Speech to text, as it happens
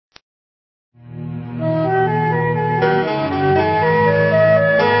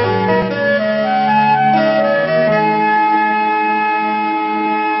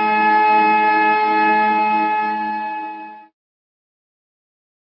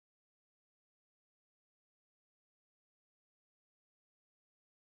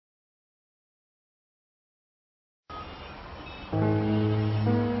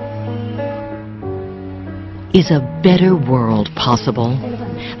Is a better world possible?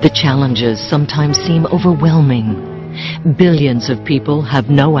 The challenges sometimes seem overwhelming. Billions of people have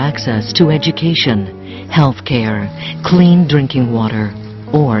no access to education, health care, clean drinking water,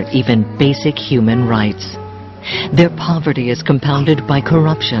 or even basic human rights. Their poverty is compounded by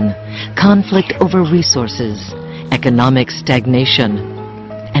corruption, conflict over resources, economic stagnation,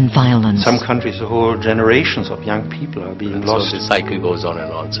 and violence. Some countries, whole generations of young people are being lost. So the cycle goes on and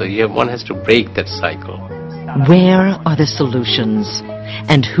on. So one has to break that cycle. Where are the solutions?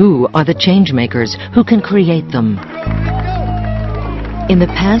 And who are the change makers who can create them? In the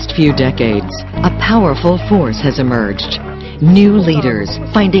past few decades, a powerful force has emerged. New leaders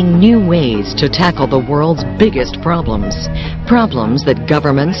finding new ways to tackle the world's biggest problems. Problems that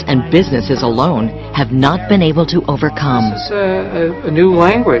governments and businesses alone have not been able to overcome. This is a new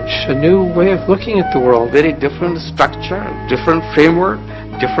language, a new way of looking at the world. Very different structure, different framework,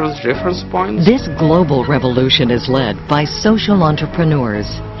 different reference points. This global revolution is led by social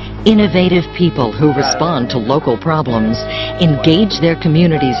entrepreneurs, innovative people who respond to local problems, engage their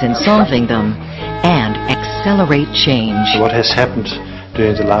communities in solving them, and accelerate change. What has happened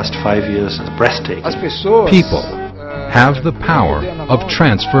during the last 5 years is breathtaking. People have the power of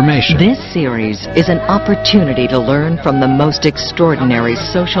transformation. This series is an opportunity to learn from the most extraordinary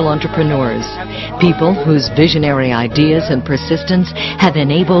social entrepreneurs, people whose visionary ideas and persistence have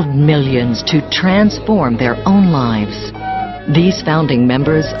enabled millions to transform their own lives. These founding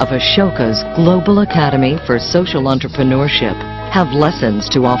members of Ashoka's Global Academy for Social Entrepreneurship have lessons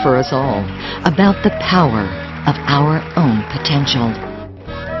to offer us all about the power of our own potential.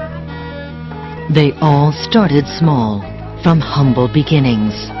 They all started small, from humble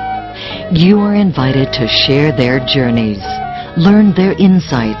beginnings. You are invited to share their journeys, learn their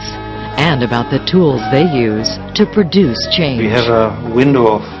insights, and about the tools they use to produce change. We have a window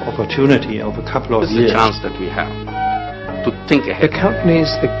of opportunity of a couple of years. It's a chance that we have to think ahead. The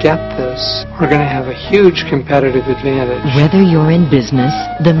companies that get this are going to have a huge competitive advantage. Whether you're in business,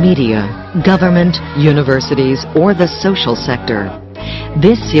 the media, government, universities, or the social sector,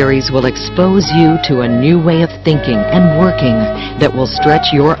 this series will expose you to a new way of thinking and working that will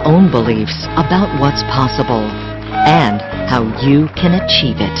stretch your own beliefs about what's possible and how you can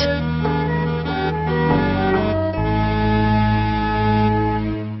achieve it.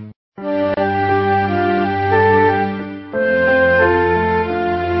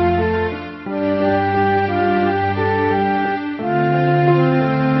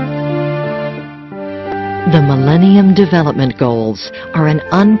 The Millennium Development Goals are an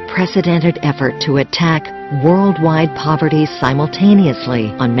unprecedented effort to attack worldwide poverty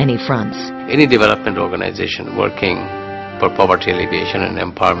simultaneously on many fronts. Any development organization working for poverty alleviation and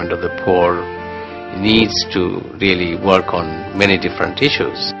empowerment of the poor needs to really work on many different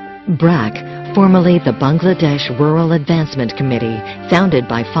issues. BRAC, formerly the Bangladesh Rural Advancement Committee, founded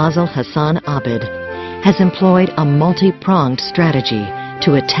by Fazl Hassan Abed, has employed a multi-pronged strategy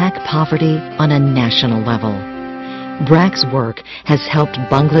to attack poverty on a national level. BRAC's work has helped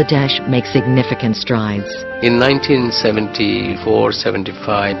Bangladesh make significant strides. In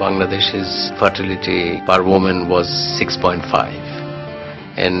 1974-75, Bangladesh's fertility per woman was 6.5,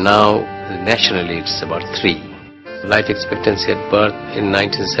 and now nationally it's about 3. Life expectancy at birth in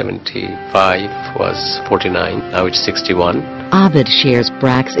 1975 was 49, now it's 61. Abed shares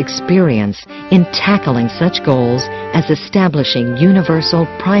BRAC's experience in tackling such goals as establishing universal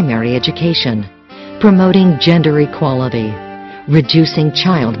primary education, promoting gender equality, reducing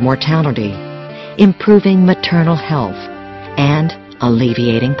child mortality, improving maternal health, and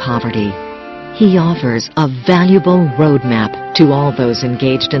alleviating poverty. He offers a valuable roadmap to all those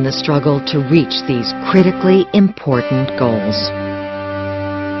engaged in the struggle to reach these critically important goals.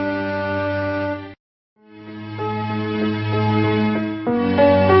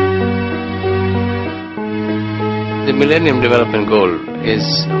 The Millennium Development Goal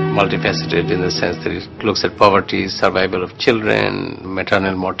is multifaceted in the sense that it looks at poverty, survival of children,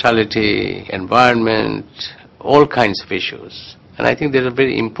 maternal mortality, environment, all kinds of issues. And I think they are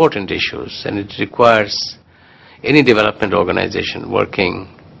very important issues, and it requires any development organization working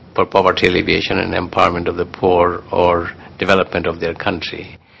for poverty alleviation and empowerment of the poor or development of their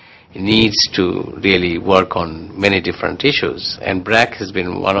country needs to really work on many different issues. And BRAC has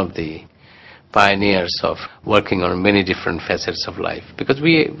been one of the pioneers of working on many different facets of life, because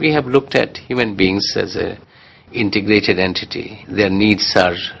we have looked at human beings as an integrated entity. Their needs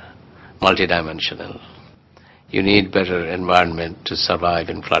are multidimensional. You need better environment to survive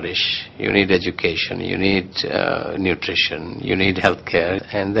and flourish. You need education. You need nutrition. You need healthcare.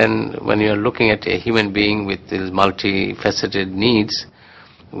 And then when you're looking at a human being with these multifaceted needs,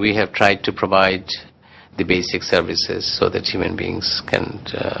 we have tried to provide the basic services so that human beings can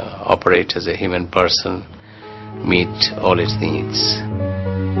operate as a human person, meet all its needs.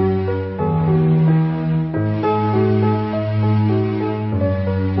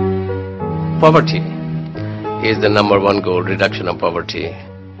 Poverty is the number one goal, reduction of poverty.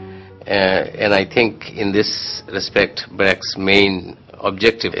 And I think in this respect, BRAC's main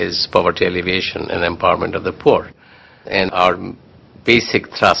objective is poverty alleviation and empowerment of the poor. And our basic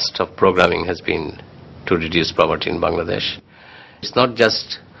thrust of programming has been to reduce poverty in Bangladesh. It's not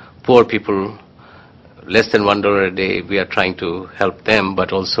just poor people, less than $1 a day, we are trying to help them,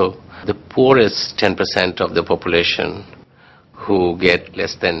 but also the poorest 10% of the population who get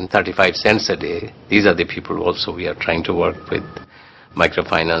less than 35 cents a day. These are the people also we are trying to work with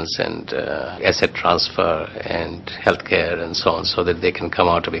microfinance and asset transfer and healthcare and so on, so that they can come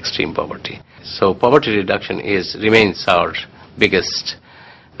out of extreme poverty. So poverty reduction remains our biggest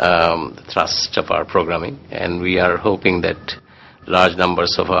thrust of our programming, and we are hoping that large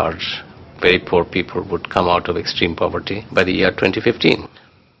numbers of our very poor people would come out of extreme poverty by the year 2015.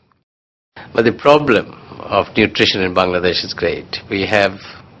 But the problem of nutrition in Bangladesh is great. We have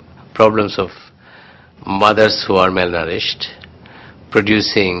problems of mothers who are malnourished,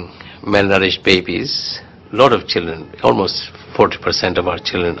 producing malnourished babies. A lot of children, almost 40% of our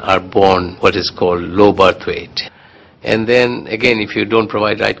children, are born what is called low birth weight. And then again, if you don't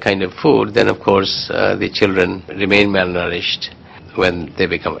provide right kind of food, then of course the children remain malnourished. When they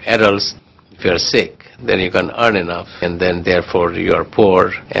become adults, if you are sick, then you can earn enough, and then therefore you are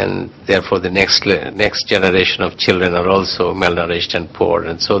poor, and therefore the next generation of children are also malnourished and poor,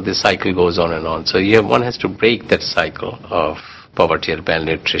 and so the cycle goes on and on. So one has to break that cycle of poverty and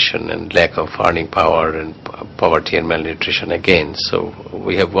malnutrition and lack of earning power and poverty and malnutrition again. So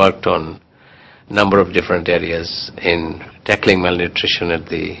we have worked on a number of different areas in tackling malnutrition at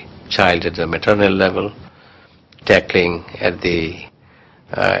the child at the maternal level, tackling at the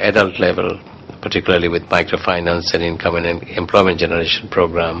adult level, particularly with microfinance and income and employment generation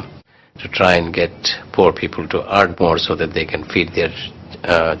program, to try and get poor people to earn more so that they can feed their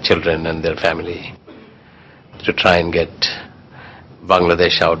children and their family, to try and get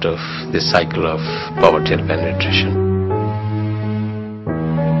Bangladesh out of this cycle of poverty and malnutrition.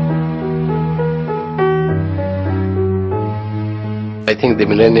 I think the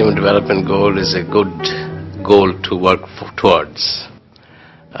Millennium Development Goal is a good goal to work towards.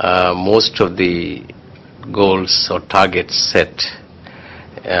 Most of the goals or targets set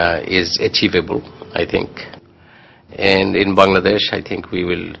is achievable, I think. And in Bangladesh, I think we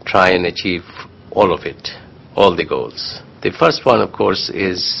will try and achieve all of it, all the goals. The first one, of course,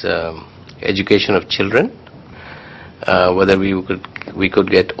 is education of children, whether we could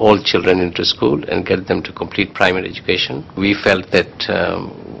get all children into school and get them to complete primary education. We felt that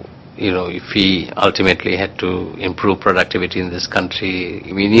if we ultimately had to improve productivity in this country,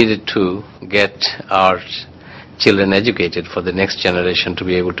 we needed to get our children educated for the next generation to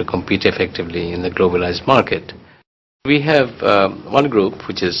be able to compete effectively in the globalized market. We have one group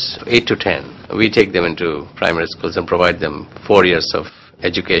which is 8 to 10. We take them into primary schools and provide them 4 years of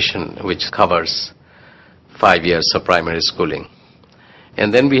education, which covers 5 years of primary schooling.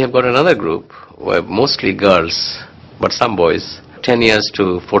 And then we have got another group, where mostly girls, but some boys, 10 years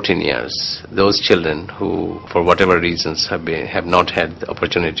to 14 years. Those children who, for whatever reasons, have not had the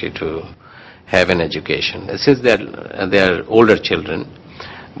opportunity to have an education. Since they're older children,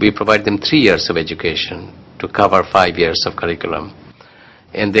 we provide them 3 years of education to cover 5 years of curriculum.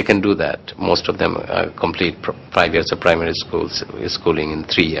 And they can do that. Most of them complete 5 years of primary schooling in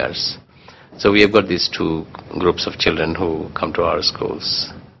 3 years. So we have got these two groups of children who come to our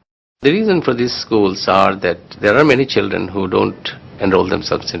schools. The reason for these schools are that there are many children who don't enroll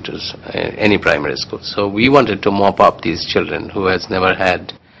themselves into any primary school. So we wanted to mop up these children who has never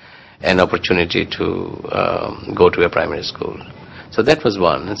had an opportunity to go to a primary school. So that was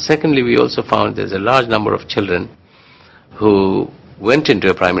one. And secondly, we also found there's a large number of children who went into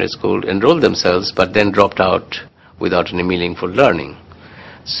a primary school, enrolled themselves, but then dropped out without any meaningful learning.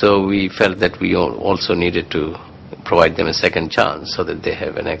 So we felt that we also needed to provide them a second chance so that they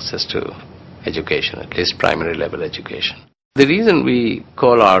have an access to education, at least primary level education. The reason we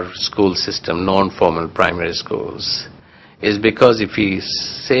call our school system non-formal primary schools is because if we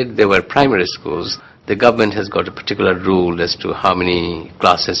said they were primary schools, the government has got a particular rule as to how many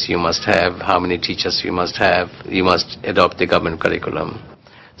classes you must have, how many teachers you must have, you must adopt the government curriculum.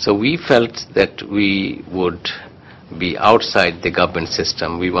 So we felt that we would be outside the government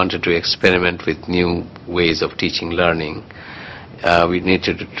system. We wanted to experiment with new ways of teaching, learning. We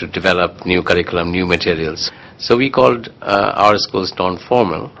needed to develop new curriculum, new materials. So we called our schools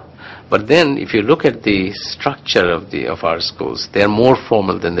non-formal, But then, if you look at the structure of our schools, they are more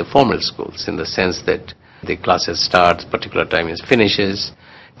formal than the formal schools, in the sense that the classes start, particular time is finishes,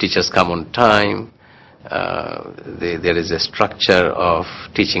 teachers come on time, there is a structure of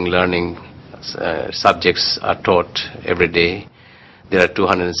teaching, learning, subjects are taught every day. There are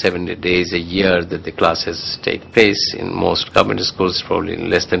 270 days a year that the classes take place. In most government schools, probably in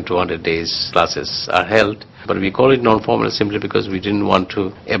less than 200 days classes are held. But we call it non-formal simply because we didn't want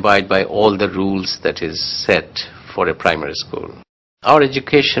to abide by all the rules that is set for a primary school. Our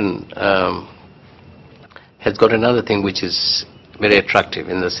education has got another thing which is very attractive,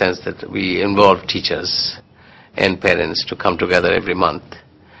 in the sense that we involve teachers and parents to come together every month.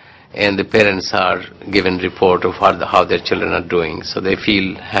 And the parents are given report of how their children are doing. So they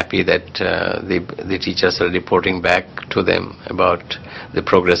feel happy that the teachers are reporting back to them about the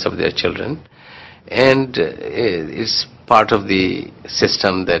progress of their children. And it's part of the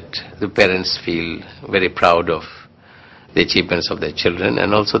system that the parents feel very proud of the achievements of their children,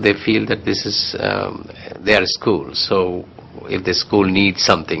 and also they feel that this is their school. So if the school needs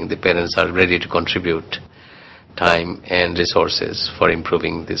something, the parents are ready to contribute time and resources for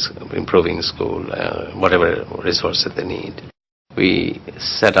improving school, whatever resources they need. We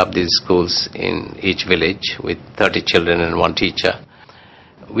set up these schools in each village with 30 children and one teacher.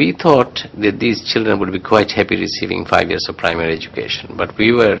 We thought that these children would be quite happy receiving 5 years of primary education, but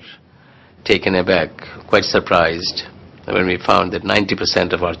we were taken aback, quite surprised, when we found that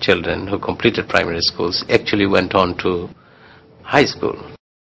 90% of our children who completed primary schools actually went on to high school.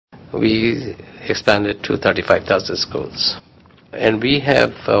 We expanded to 35,000 schools. And we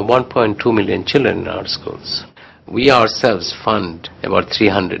have 1.2 million children in our schools. We ourselves fund about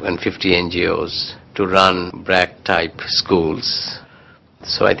 350 NGOs to run BRAC-type schools.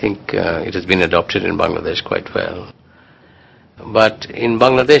 So I think it has been adopted in Bangladesh quite well. But in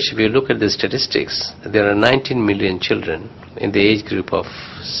Bangladesh, if you look at the statistics, there are 19 million children in the age group of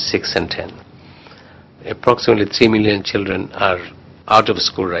 6 and 10. Approximately 3 million children are out of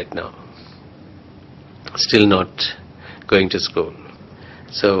school right now, still not going to school.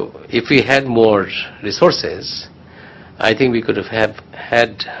 So if we had more resources, I think we could have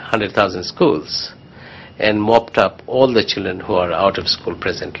had 100,000 schools and mopped up all the children who are out of school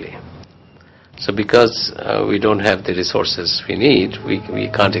presently. So because we don't have the resources we need, we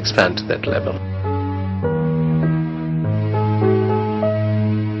can't expand to that level.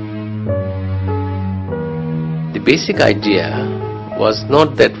 The basic idea was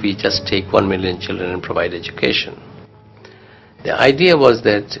not that we just take 1 million children and provide education. The idea was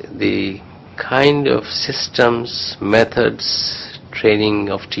that the kind of systems, methods, training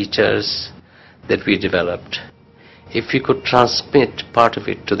of teachers that we developed, if we could transmit part of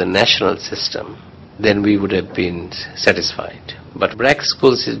it to the national system, then we would have been satisfied. But BRAC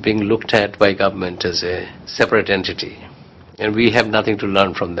schools is being looked at by government as a separate entity, and we have nothing to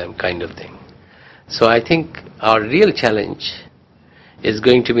learn from them, kind of thing. So I think our real challenge is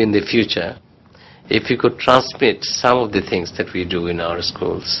going to be in the future, if we could transmit some of the things that we do in our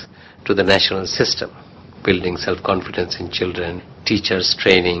schools to the national system, building self-confidence in children, teachers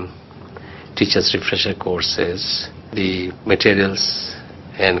training, teachers refresher courses, the materials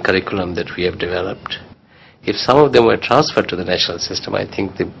and curriculum that we have developed. If some of them were transferred to the national system, I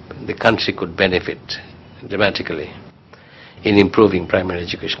think the country could benefit dramatically in improving primary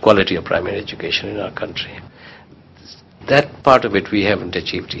education, quality of primary education in our country. That part of it we haven't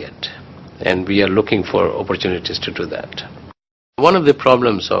achieved yet, and we are looking for opportunities to do that. One of the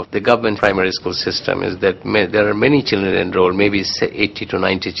problems of the government primary school system is that there are many children enrolled, maybe 80 to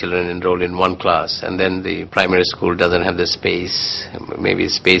 90 children enrolled in one class, and then the primary school doesn't have the space, maybe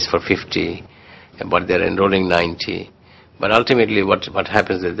space for 50, but they're enrolling 90. But ultimately what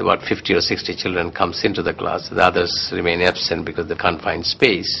happens is about 50 or 60 children comes into the class, the others remain absent because they can't find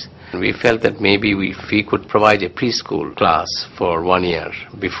space. We felt that maybe if we could provide a preschool class for 1 year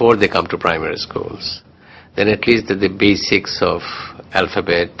before they come to primary schools, then at least the basics of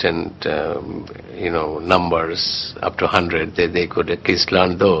alphabet and numbers up to 100, they could at least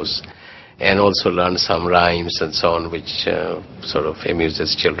learn those, and also learn some rhymes and so on, which sort of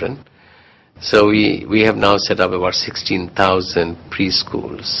amuses children. So we have now set up about 16,000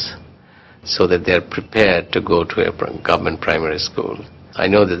 preschools so that they're prepared to go to a government primary school. I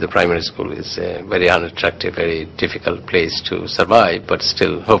know that the primary school is a very unattractive, very difficult place to survive, but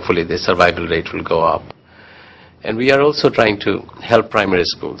still hopefully the survival rate will go up. And we are also trying to help primary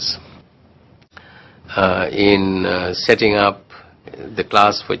schools in setting up the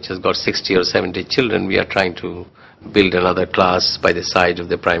class which has got 60 or 70 children. We are trying to build another class by the side of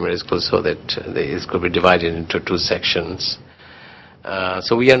the primary school so that it could be divided into 2 sections.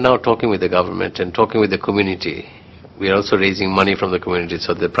 So we are now talking with the government and talking with the community. We are also raising money from the community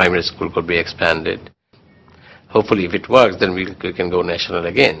so the primary school could be expanded. Hopefully, if it works, then we can go national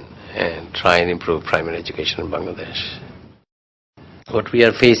again and try and improve primary education in Bangladesh. What we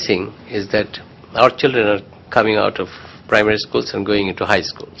are facing is that our children are coming out of primary schools and going into high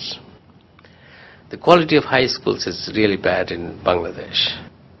schools. The quality of high schools is really bad in Bangladesh.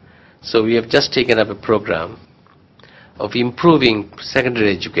 So we have just taken up a program of improving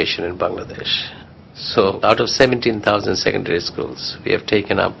secondary education in Bangladesh. So out of 17,000 secondary schools, we have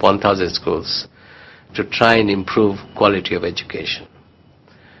taken up 1,000 schools to try and improve quality of education.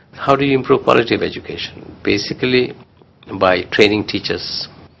 How do you improve quality of education? Basically by training teachers.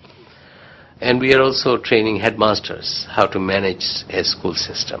 And we are also training headmasters how to manage a school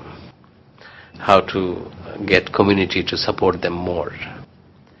system, how to get community to support them more.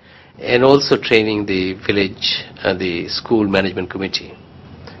 And also training the village, the school management committee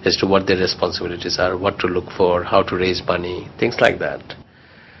as to what their responsibilities are, what to look for, how to raise money, things like that,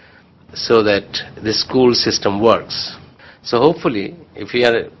 so that the school system works. So hopefully, if we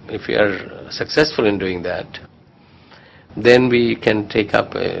are successful in doing that, then we can take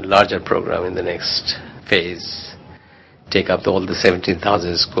up a larger program in the next phase, take up all the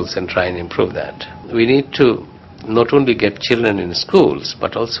 17,000 schools and try and improve that. We need to not only get children in schools,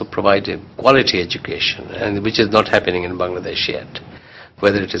 but also provide a quality education, and which is not happening in Bangladesh yet,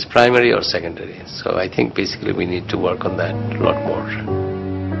 whether it is primary or secondary. So I think basically we need to work on that a lot more.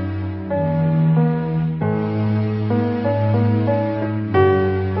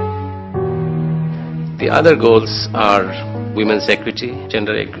 The other goals are women's equity,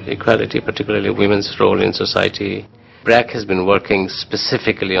 gender equality, particularly women's role in society. BRAC has been working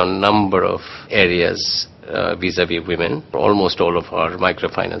specifically on a number of areas vis-a-vis women. Almost all of our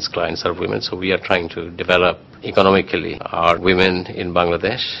microfinance clients are women, so we are trying to develop economically our women in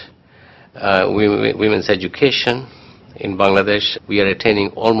Bangladesh. Women's education in Bangladesh, we are attaining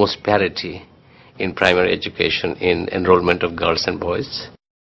almost parity in primary education in enrollment of girls and boys.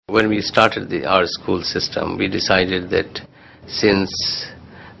 When we started our school system, we decided that since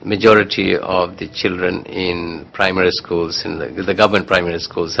majority of the children in primary schools, in the government primary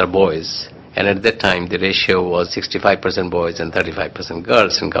schools, are boys, and at that time the ratio was 65% boys and 35%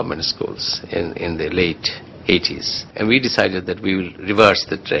 girls in government schools in the late 80s. And we decided that we will reverse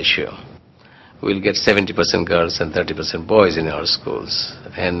that ratio. We'll get 70% girls and 30% boys in our schools.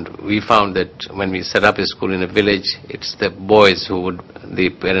 And we found that when we set up a school in a village, it's the boys who the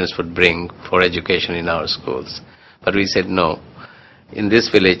parents would bring for education in our schools. But we said no. In this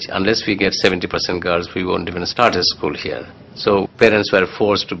village, unless we get 70% girls, we won't even start a school here. So parents were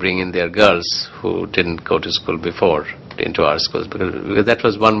forced to bring in their girls who didn't go to school before into our schools, because that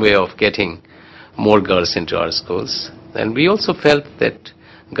was one way of getting more girls into our schools. And we also felt that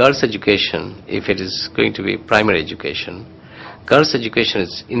girls' education, if it is going to be primary education, girls' education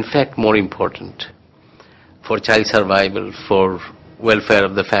is in fact more important for child survival, for welfare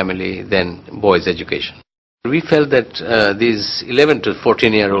of the family than boys' education. We felt that these 11 to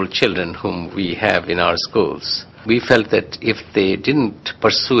 14-year-old children whom we have in our schools, we felt that if they didn't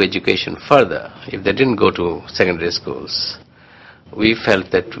pursue education further, if they didn't go to secondary schools, we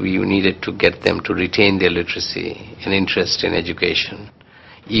felt that we needed to get them to retain their literacy and interest in education,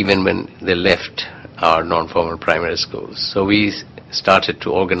 even when they left our non-formal primary schools. So we started to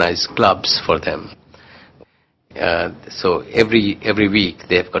organize clubs for them. So every week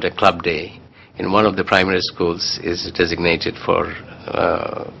they have got a club day. In one of the primary schools is designated for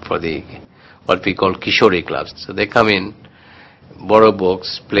the what we call Kishori clubs. So they come in, borrow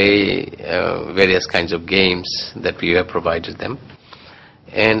books, play various kinds of games that we have provided them.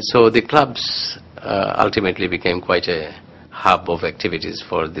 And so the clubs ultimately became quite a hub of activities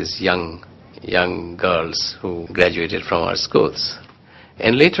for these young girls who graduated from our schools.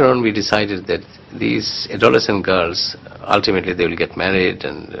 And later on we decided that these adolescent girls, ultimately they will get married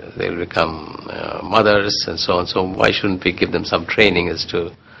and they will become mothers and so on. So why shouldn't we give them some training as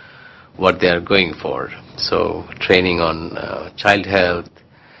to what they are going for? So training on child health,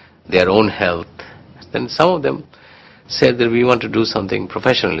 their own health. Then some of them said that we want to do something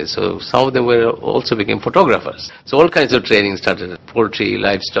professionally. So some of them also became photographers. So all kinds of training started: poultry,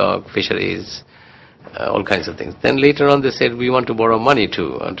 livestock, fisheries, all kinds of things. Then later on they said we want to borrow money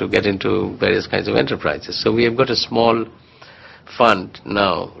to get into various kinds of enterprises. So we have got a small fund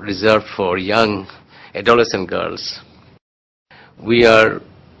now reserved for young adolescent girls. We are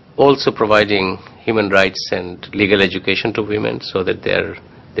also providing human rights and legal education to women so that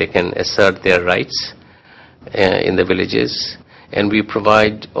they can assert their rights in the villages. And we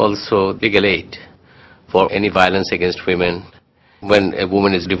provide also legal aid for any violence against women when a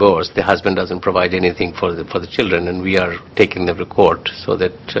woman is divorced, the husband doesn't provide anything for the children, and we are taking them to court so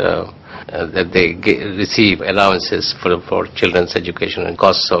that they receive allowances for children's education and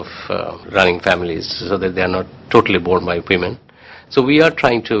costs of running families, so that they are not totally borne by women. So we are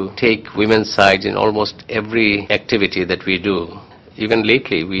trying to take women's side in almost every activity that we do. Even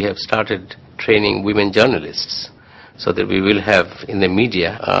lately, we have started training women journalists, so that we will have in the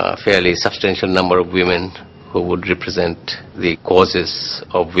media a fairly substantial number of women who would represent the causes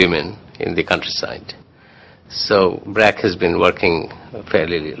of women in the countryside. So BRAC has been working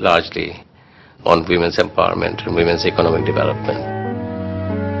fairly largely on women's empowerment and women's economic development.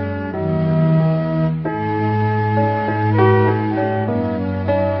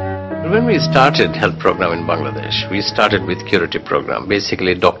 When we started health program in Bangladesh, we started with curative program,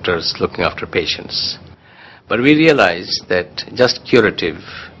 basically doctors looking after patients. But we realized that just curative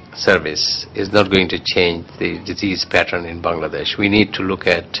service is not going to change the disease pattern in Bangladesh. We need to look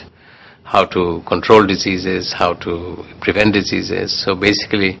at how to control diseases, how to prevent diseases. So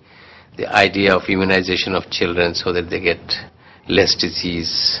basically, the idea of immunization of children so that they get less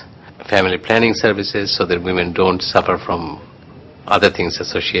disease, family planning services so that women don't suffer from other things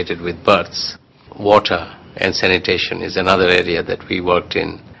associated with births. Water and sanitation is another area that we worked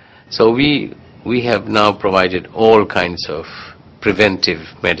in. So we have now provided all kinds of preventive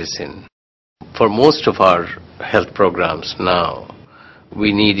medicine. For most of our health programs now,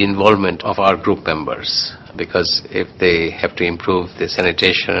 we need involvement of our group members, because if they have to improve the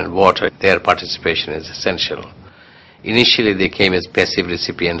sanitation and water, their participation is essential. Initially, they came as passive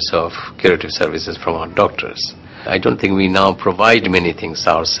recipients of curative services from our doctors. I don't think we now provide many things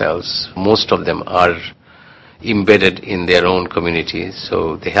ourselves. Most of them are embedded in their own communities.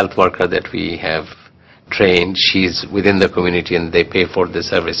 So the health worker that we have trained, she's within the community and they pay for the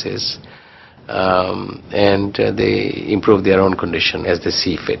services. And they improve their own condition as they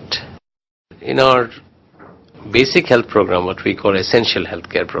see fit. In our basic health program, what we call essential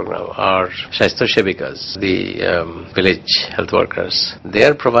healthcare program, are Shaistho Shebikas, the village health workers. They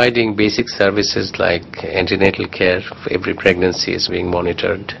are providing basic services like antenatal care. Every pregnancy is being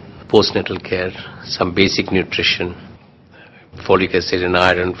monitored, postnatal care, some basic nutrition, folic acid and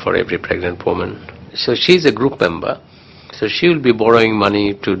iron for every pregnant woman. So she's a group member, so she will be borrowing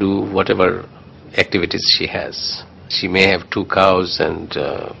money to do whatever activities she has. She may have 2 cows and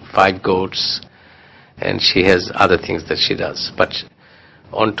 5 goats, and she has other things that she does. But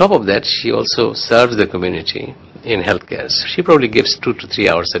on top of that, she also serves the community in healthcare. So she probably gives 2 to 3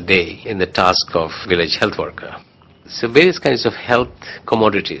 hours a day in the task of village health worker. So various kinds of health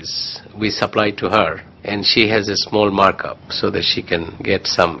commodities we supply to her, and she has a small markup so that she can get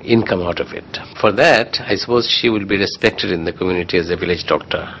some income out of it. For that, I suppose she will be respected in the community as a village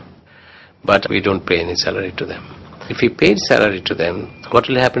doctor. But we don't pay any salary to them. If we paid salary to them, what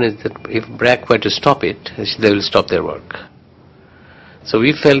will happen is that if BRAC were to stop it, they will stop their work. So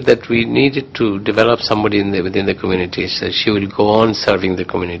we felt that we needed to develop somebody within the community, so she will go on serving the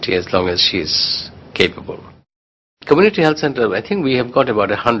community as long as she is capable. Community health center, I think we have got about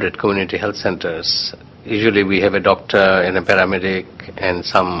 100 community health centers. Usually we have a doctor and a paramedic and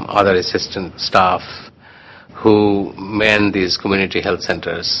some other assistant staff who man these community health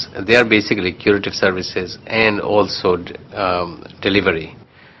centers. They are basically curative services and also delivery.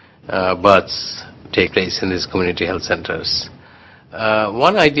 Births take place in these community health centers.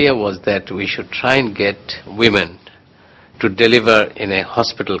 One idea was that we should try and get women to deliver in a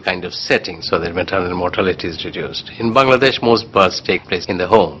hospital kind of setting so that maternal mortality is reduced. In Bangladesh, most births take place in the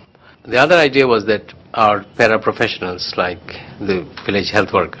home. The other idea was that our paraprofessionals, like the village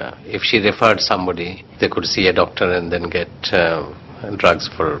health worker, if she referred somebody, they could see a doctor and then get drugs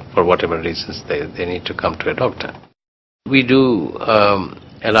for whatever reasons they need to come to a doctor. We do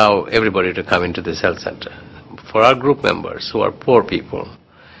allow everybody to come into this health center. For our group members who are poor people,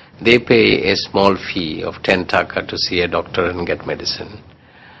 they pay a small fee of 10 taka to see a doctor and get medicine.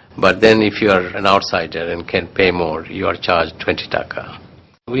 But then if you are an outsider and can pay more, you are charged 20 taka.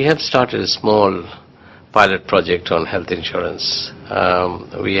 We have started a small pilot project on health insurance.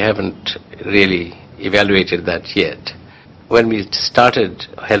 We haven't really evaluated that yet. When we started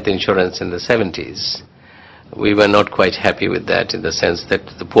health insurance in the 70s, we were not quite happy with that in the sense that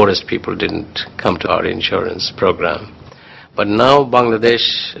the poorest people didn't come to our insurance program. But now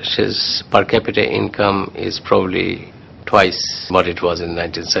Bangladesh's per capita income is probably twice what it was in the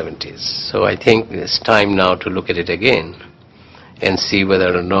 1970s. So I think it's time now to look at it again and see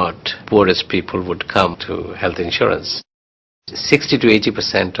whether or not poorest people would come to health insurance. 60 to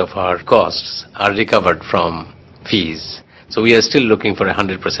 80% of our costs are recovered from fees. So we are still looking for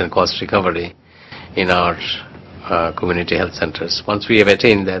 100% cost recovery in our community health centers. Once we have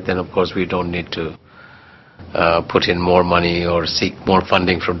attained that, then of course we don't need to put in more money or seek more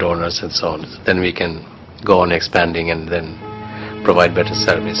funding from donors and so on. Then we can go on expanding and then provide better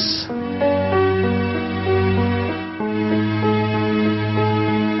service.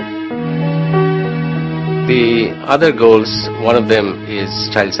 The other goals, one of them is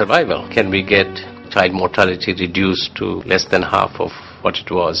child survival. Can we get child mortality reduced to less than half of what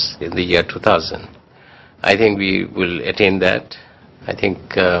it was in the year 2000? I think we will attain that. I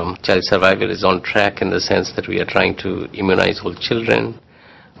think child survival is on track in the sense that we are trying to immunize all children.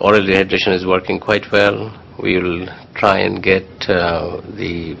 Oral rehydration is working quite well. We will try and get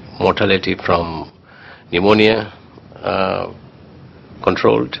the mortality from pneumonia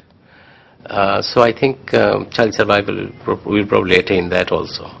controlled. So I think child survival will probably attain that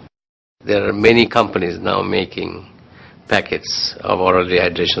also. There are many companies now making packets of oral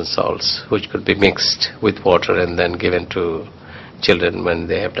rehydration salts which could be mixed with water and then given to children when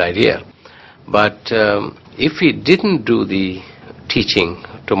they have diarrhea. But if we didn't do the teaching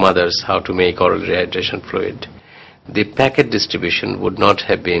to mothers how to make oral rehydration fluid, the packet distribution would not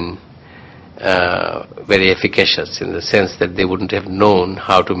have been very efficacious in the sense that they wouldn't have known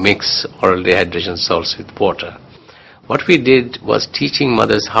how to mix oral rehydration salts with water. What we did was teaching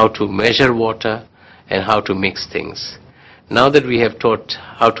mothers how to measure water and how to mix things. Now that we have taught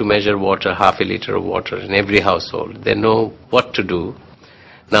how to measure water, half a liter of water in every household, they know what to do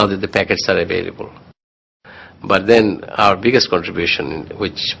now that the packets are available. But then our biggest contribution,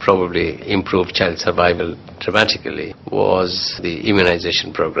 which probably improved child survival dramatically, was the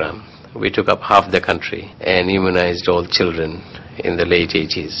immunization program. We took up half the country and immunized all children in the late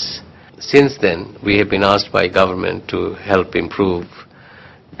 80s. Since then, we have been asked by government to help improve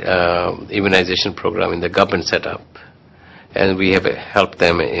immunization program in the government setup, and we have helped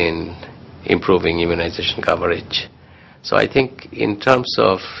them in improving immunization coverage. So I think in terms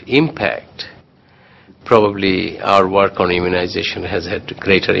of impact, probably our work on immunization has had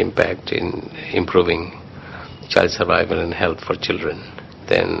greater impact in improving child survival and health for children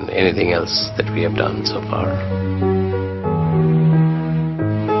than anything else that we have done so far.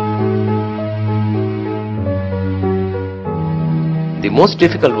 The most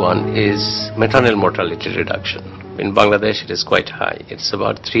difficult one is maternal mortality reduction. In Bangladesh, it is quite high. It's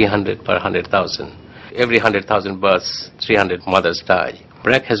about 300 per 100,000. Every 100,000 births, 300 mothers die.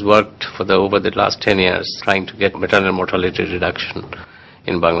 BRAC has worked over the last 10 years trying to get maternal mortality reduction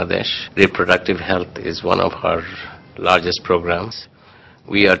in Bangladesh. Reproductive health is one of our largest programs.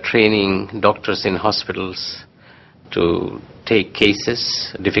 We are training doctors in hospitals to take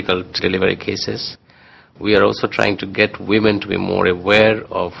cases, difficult delivery cases. We are also trying to get women to be more aware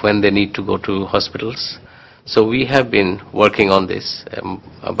of when they need to go to hospitals. So we have been working on this,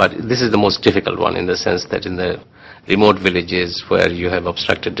 but this is the most difficult one in the sense that in the remote villages where you have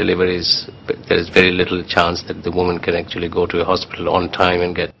obstructed deliveries, there is very little chance that the woman can actually go to a hospital on time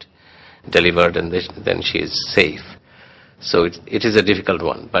and get delivered and then she is safe. So it is a difficult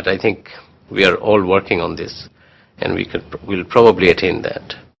one, but I think we are all working on this and we'll probably attain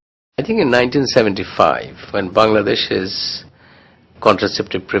that. I think in 1975, when Bangladesh's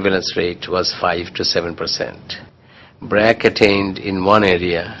contraceptive prevalence rate was 5 to 7%, BRAC attained in one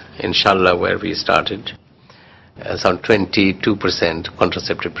area, in Shalla where we started, some 22%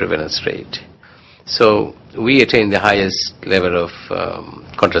 contraceptive prevalence rate. So we attained the highest level of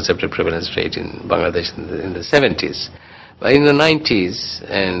contraceptive prevalence rate in Bangladesh in the 70s. But in the 90s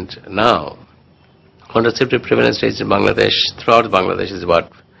and now, contraceptive prevalence rates in Bangladesh, throughout Bangladesh, is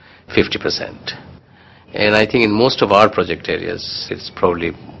about 50%. And I think in most of our project areas, it's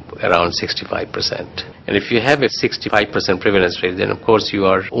probably around 65%. And if you have a 65% prevalence rate, then of course you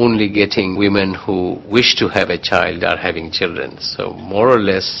are only getting women who wish to have a child are having children. So more or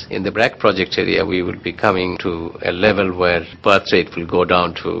less in the BRAC project area, we will be coming to a level where birth rate will go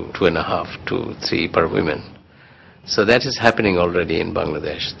down to 2.5 to 3 per woman. So that is happening already in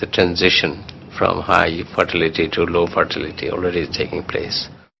Bangladesh. The transition from high fertility to low fertility already is taking place.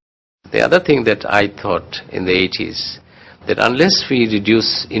 The other thing that I thought in the 80s, that unless we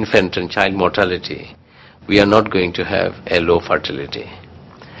reduce infant and child mortality, we are not going to have a low fertility.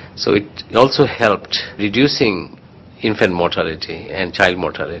 So it also helped reducing infant mortality and child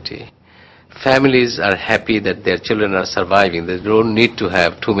mortality. Families are happy that their children are surviving. They don't need to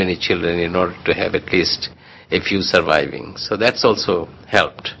have too many children in order to have at least a few surviving. So that's also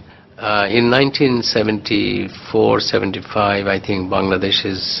helped. In 1974-75, I think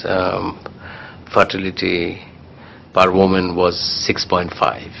Bangladesh's fertility per woman was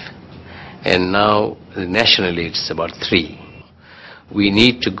 6.5. And now nationally it's about 3. We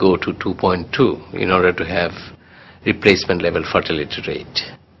need to go to 2.2 in order to have replacement level fertility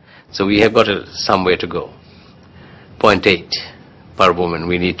rate. So we have got some way to go. 0.8 per woman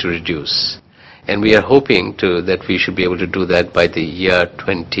we need to reduce. And we are hoping that we should be able to do that by the year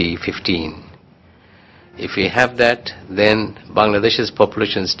 2015. If we have that, then Bangladesh's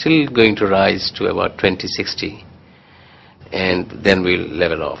population is still going to rise to about 2060, and then we'll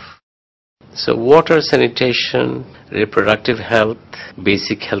level off. So water, sanitation, reproductive health,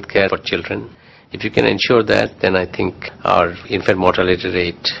 basic health care for children. If you can ensure that, then I think our infant mortality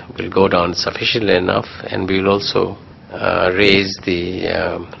rate will go down sufficiently enough, and we will also raise the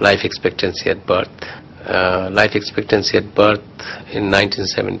life expectancy at birth. Life expectancy at birth in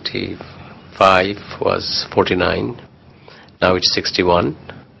 1975 was 49. Now it's 61.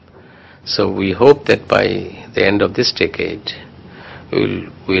 So we hope that by the end of this decade,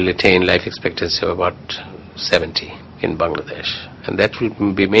 we'll attain life expectancy of about 70 in Bangladesh. And that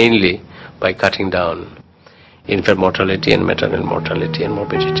will be mainly by cutting down infant mortality and maternal mortality and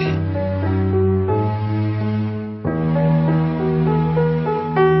morbidity.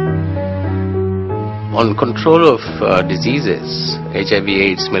 On control of diseases, HIV,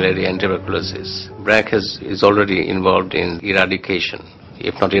 AIDS, malaria and tuberculosis, BRAC is already involved in eradication,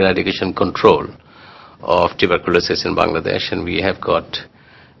 if not eradication, control of tuberculosis in Bangladesh, and we have got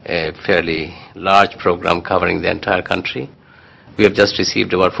a fairly large program covering the entire country. We have just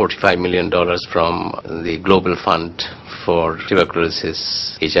received about $45 million from the Global Fund for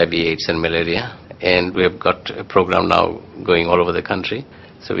Tuberculosis, HIV, AIDS and Malaria, and we have got a program now going all over the country.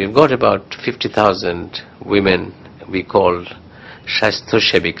 So we've got about 50,000 women we call Shastho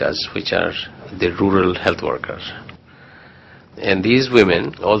Shebikas, which are the rural health workers. And these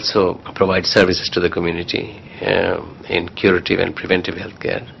women also provide services to the community in curative and preventive health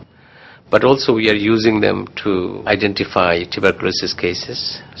care. But also we are using them to identify tuberculosis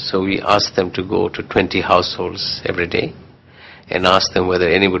cases. So we ask them to go to 20 households every day and ask them whether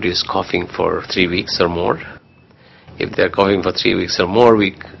anybody is coughing for 3 weeks or more. If they're coughing for 3 weeks or more,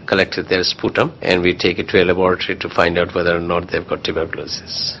 we collected their sputum and we take it to a laboratory to find out whether or not they've got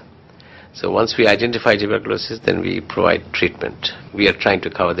tuberculosis. So once we identify tuberculosis, then we provide treatment. We are trying to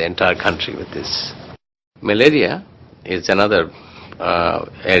cover the entire country with this. Malaria is another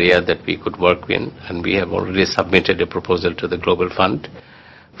area that we could work in, and we have already submitted a proposal to the Global Fund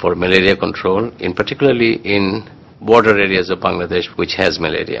for malaria control, particularly in border areas of Bangladesh which has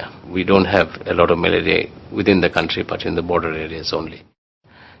malaria. We don't have a lot of malaria within the country, but in the border areas only.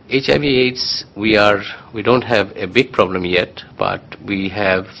 HIV/AIDS, we don't have a big problem yet, but we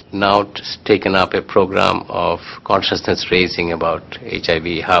have now taken up a program of consciousness raising about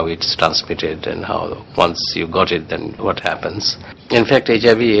HIV, how it's transmitted and how once you got it, then what happens. In fact,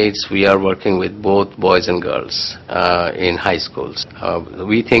 HIV/AIDS, we are working with both boys and girls in high schools.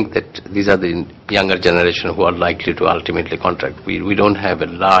 We think that these are the younger generation who are likely to ultimately contract. We don't have a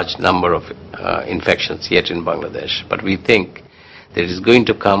large number of infections yet in Bangladesh, but we think that is going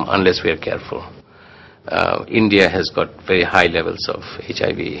to come unless we are careful. India has got very high levels of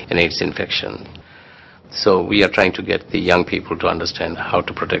HIV and AIDS infection. So we are trying to get the young people to understand how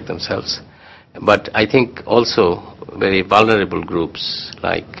to protect themselves. But I think also very vulnerable groups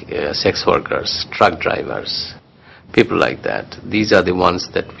like sex workers, truck drivers, people like that, these are the ones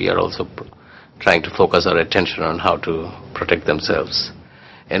that we are also trying to focus our attention on how to protect themselves.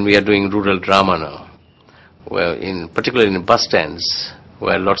 And we are doing rural drama now, where particularly in bus stands,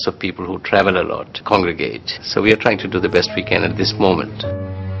 where lots of people who travel a lot congregate. So we are trying to do the best we can at this moment.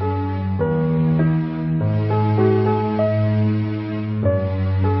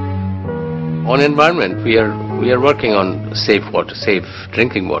 On environment, we are working on safe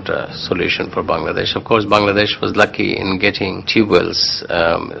drinking water solution for Bangladesh. Of course, Bangladesh was lucky in getting tube wells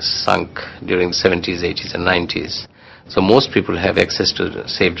sunk during the 70s, 80s and 90s. So most people have access to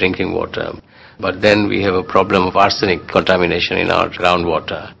safe drinking water. But then we have a problem of arsenic contamination in our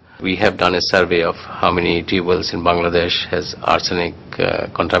groundwater. We have done a survey of how many tube wells in Bangladesh has arsenic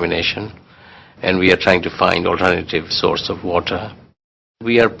contamination, and we are trying to find alternative source of water.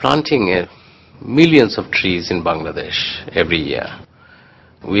 We are planting millions of trees in Bangladesh every year.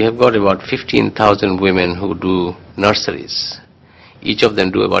 We have got about 15,000 women who do nurseries. Each of them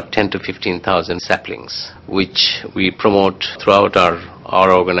do about 10 to 15,000 saplings, which we promote throughout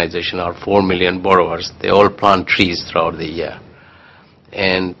our organization, our 4 million borrowers. They all plant trees throughout the year.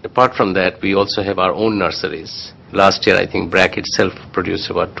 And apart from that, we also have our own nurseries. Last year, I think BRAC itself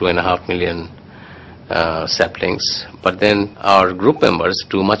produced about 2.5 million saplings. But then our group members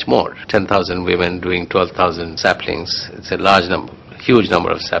do much more. 10,000 women doing 12,000 saplings. It's a large number, huge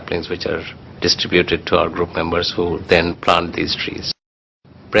number of saplings which are distributed to our group members who then plant these trees.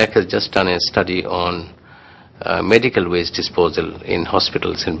 BRAC has just done a study on medical waste disposal in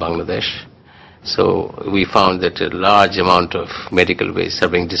hospitals in Bangladesh. So we found that a large amount of medical waste are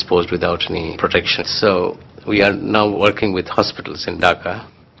being disposed without any protection. So we are now working with hospitals in Dhaka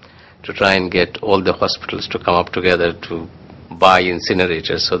to try and get all the hospitals to come up together to buy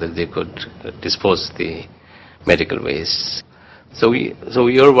incinerators so that they could dispose the medical waste. So we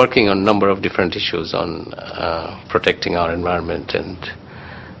are working on a number of different issues on protecting our environment and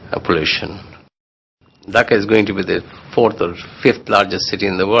pollution. Dhaka is going to be the 4th or 5th largest city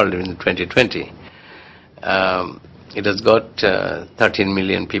in the world in 2020. It has got 13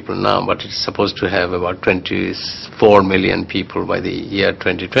 million people now, but it's supposed to have about 24 million people by the year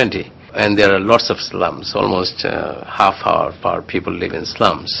 2020. And there are lots of slums. Almost half our people live in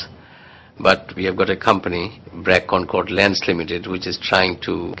slums. But we have got a company, Bragg Concord Lands Limited, which is trying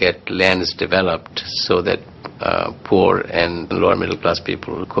to get lands developed so that poor and lower middle class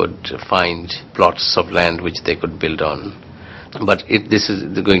people could find plots of land which they could build on. But this is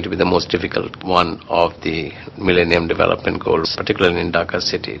going to be the most difficult one of the Millennium Development Goals, particularly in Dhaka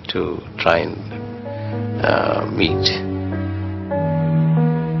city, to try and meet.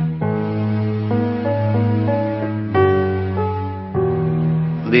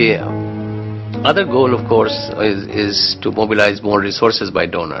 The other goal, of course, is to mobilize more resources by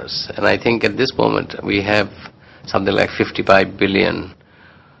donors. And I think at this moment we have something like 55 billion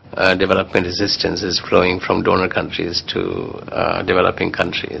development assistance is flowing from donor countries to developing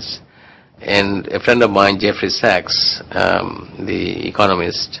countries. And a friend of mine, Jeffrey Sachs, the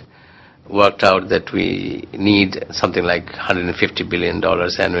economist, worked out that we need something like $150 billion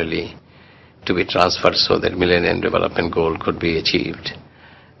annually to be transferred so that Millennium Development Goal could be achieved.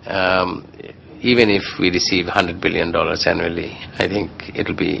 Even if we receive $100 billion annually, I think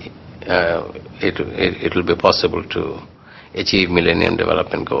it'll be possible to achieve Millennium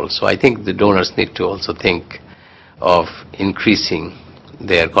Development Goals. So I think the donors need to also think of increasing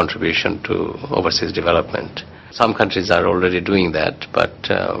their contribution to overseas development. Some countries are already doing that, but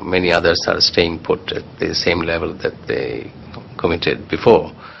many others are staying put at the same level that they committed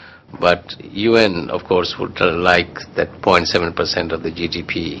before. But UN, of course, would like that 0.7% of the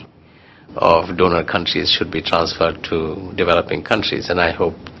GDP of donor countries should be transferred to developing countries, and I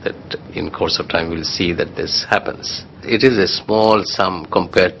hope that in course of time we'll see that this happens. It is a small sum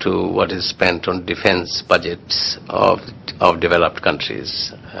compared to what is spent on defense budgets of developed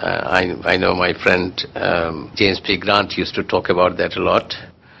countries. I know my friend James P. Grant used to talk about that a lot,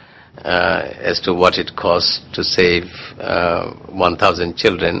 as to what it costs to save 1,000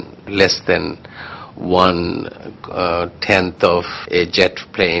 children, less than 1/10 of a jet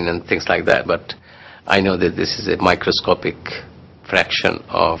plane and things like that. But I know that this is a microscopic fraction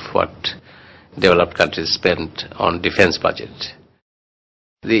of what developed countries spend on defense budget.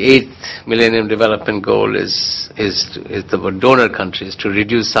 The 8th Millennium Development Goal is the donor countries to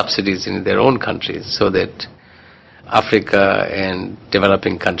reduce subsidies in their own countries so that Africa and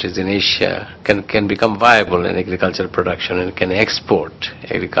developing countries in Asia can become viable in agricultural production and can export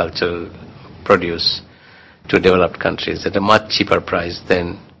agricultural produce to developed countries at a much cheaper price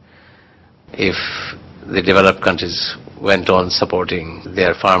than if the developed countries went on supporting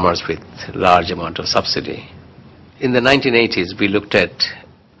their farmers with large amount of subsidy. In the 1980s, we looked at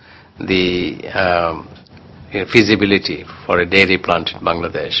the feasibility for a dairy plant in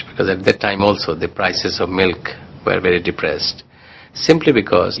Bangladesh, because at that time also the prices of milk were very depressed, simply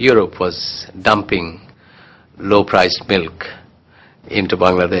because Europe was dumping low-priced milk into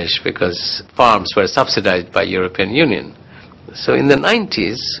Bangladesh because farms were subsidized by European Union. So in the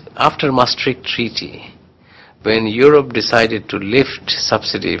 90s, after Maastricht Treaty, when Europe decided to lift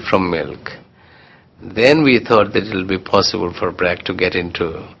subsidy from milk, then we thought that it will be possible for Bragg to get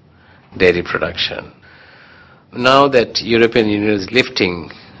into dairy production. Now that European Union is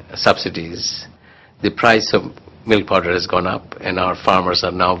lifting subsidies, the price of milk powder has gone up and our farmers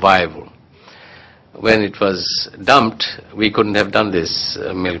are now viable. When it was dumped, we couldn't have done this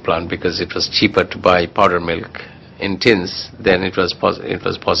milk plant because it was cheaper to buy powder milk in tins than it was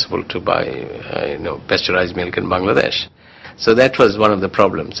possible to buy pasteurized milk in Bangladesh. So that was one of the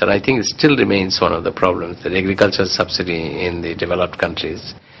problems, and I think it still remains one of the problems, that agricultural subsidy in the developed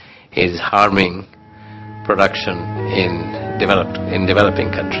countries is harming production in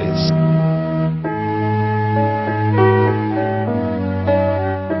developing countries.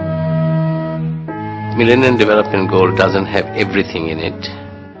 Millennium Development Goal doesn't have everything in it.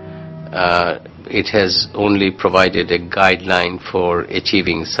 It has only provided a guideline for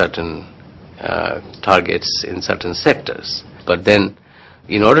achieving certain targets in certain sectors. But then,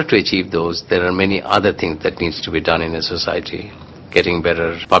 in order to achieve those, there are many other things that needs to be done in a society. Getting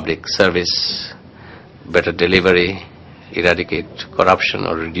better public service, better delivery, eradicate corruption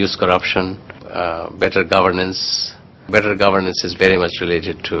or reduce corruption, better governance. Better governance is very much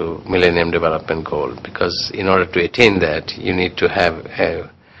related to Millennium Development Goal, because in order to attain that, you need to have a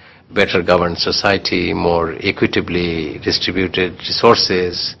better governed society, more equitably distributed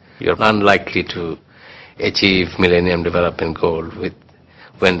resources. You're unlikely to achieve Millennium Development Goal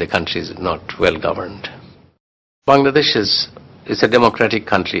when the country is not well governed. Bangladesh is a democratic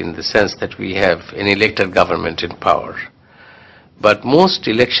country in the sense that we have an elected government in power. But most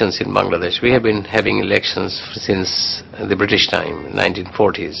elections in Bangladesh, we have been having elections since the British time,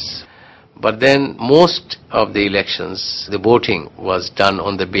 1940s. But then most of the elections, the voting was done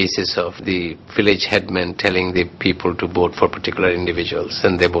on the basis of the village headmen telling the people to vote for particular individuals,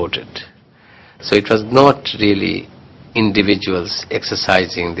 and they voted. So it was not really individuals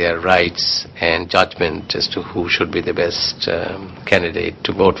exercising their rights and judgment as to who should be the best candidate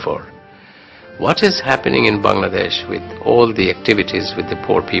to vote for. What is happening in Bangladesh with all the activities with the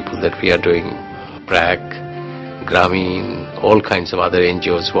poor people that we are doing, BRAC, Grameen, all kinds of other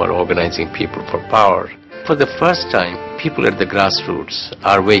NGOs who are organizing people for power, for the first time, people at the grassroots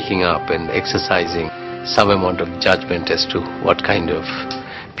are waking up and exercising some amount of judgment as to what kind of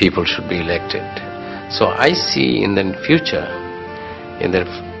people should be elected. So I see in the future, in the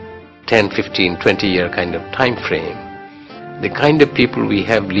 10, 15, 20-year kind of time frame, the kind of people we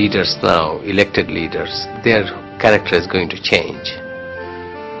have leaders now, elected leaders, their character is going to change.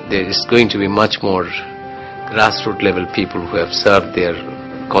 There is going to be much more grassroots level people who have served their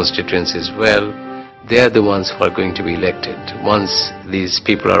constituencies well. They are the ones who are going to be elected. Once these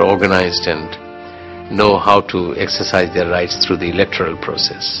people are organized and know how to exercise their rights through the electoral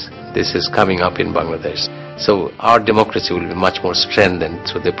process. This is coming up in Bangladesh. So our democracy will be much more strengthened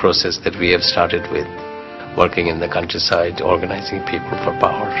through the process that we have started with, working in the countryside, organizing people for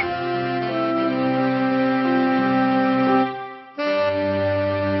power.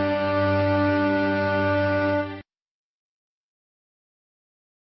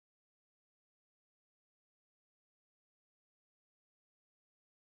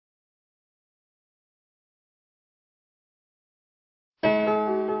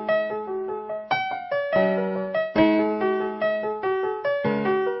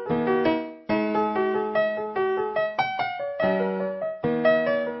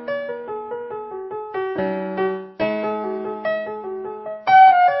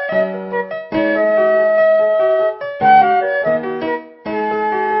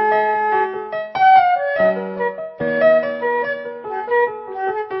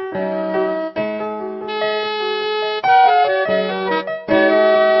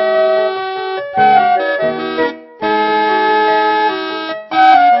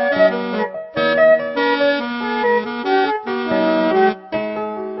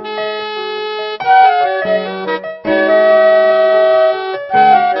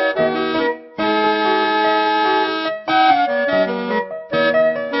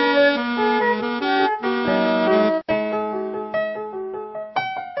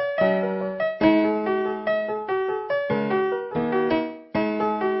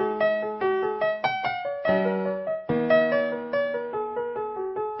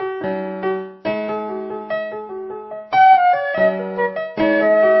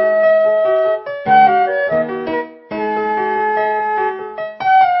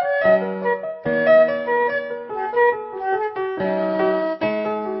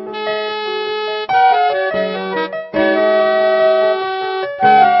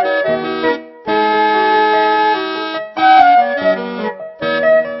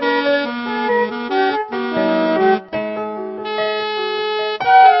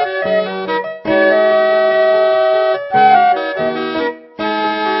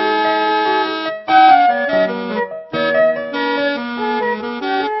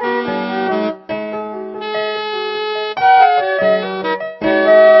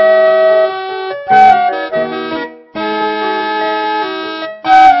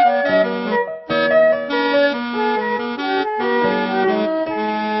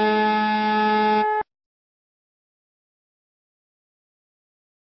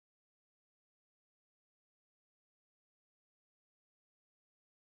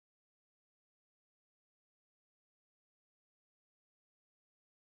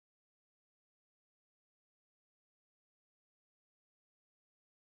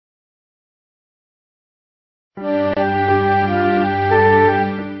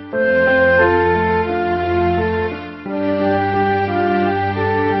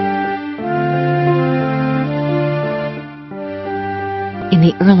 In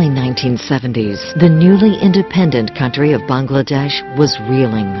the early 1970s, the newly independent country of Bangladesh was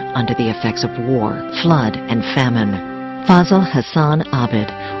reeling under the effects of war, flood, and famine. Fazl Hassan Abed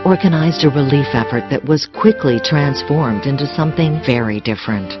organized a relief effort that was quickly transformed into something very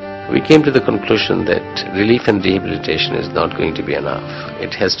different. We came to the conclusion that relief and rehabilitation is not going to be enough.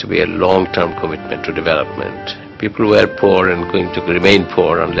 It has to be a long-term commitment to development. People were poor and going to remain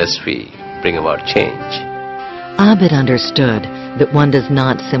poor unless we bring about change. Abed understood that one does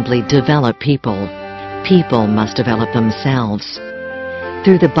not simply develop people. People must develop themselves.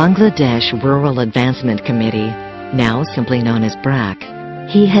 Through the Bangladesh Rural Advancement Committee, now simply known as BRAC,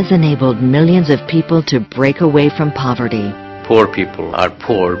 he has enabled millions of people to break away from poverty. Poor people are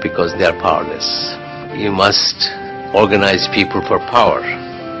poor because they are powerless. You must organize people for power.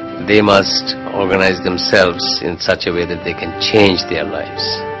 They must organize themselves in such a way that they can change their lives.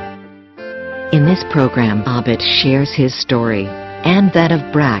 In this program, Abed shares his story and that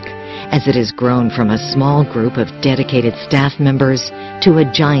of BRAC as it has grown from a small group of dedicated staff members to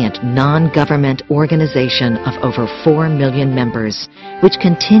a giant non-government organization of over 4 million members, which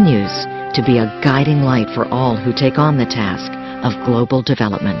continues to be a guiding light for all who take on the task of global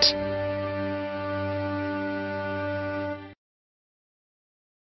development.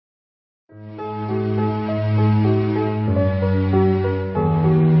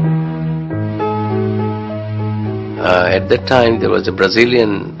 At that time, there was a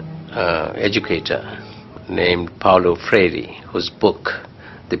Brazilian educator named Paulo Freire, whose book,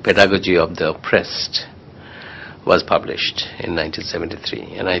 The Pedagogy of the Oppressed, was published in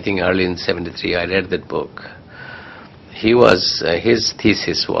 1973. And I think early in 73, I read that book. His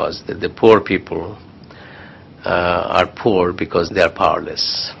thesis was that the poor people are poor because they are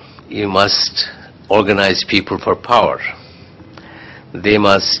powerless. You must organize people for power. They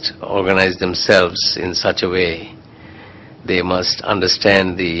must organize themselves in such a way. They must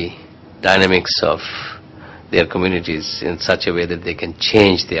understand the dynamics of their communities in such a way that they can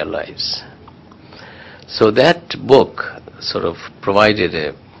change their lives. So that book sort of provided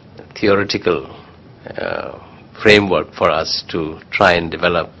a theoretical framework for us to try and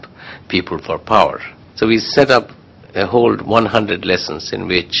develop people for power. So we set up a whole 100 lessons in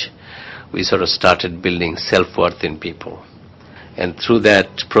which we sort of started building self-worth in people. And through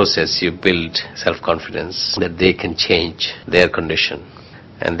that process, you build self-confidence that they can change their condition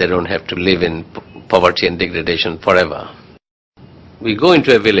and they don't have to live in poverty and degradation forever. We go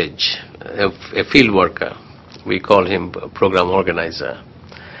into a village, a field worker, we call him a program organizer.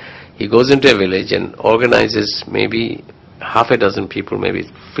 He goes into a village and organizes maybe half a dozen people, maybe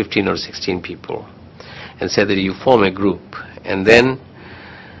 15 or 16 people, and say that you form a group, and then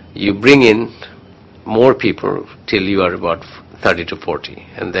you bring in more people till you are about 30 to 40,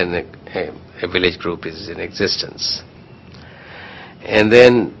 and then a village group is in existence. And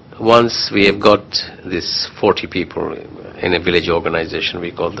then once we have got this 40 people in a village organization,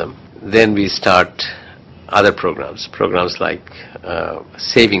 we call them, then we start other programs like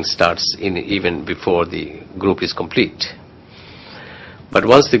saving starts even before the group is complete. But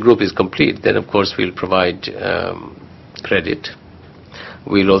once the group is complete, then of course we'll provide credit.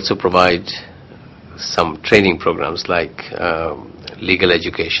 We'll also provide some training programs like legal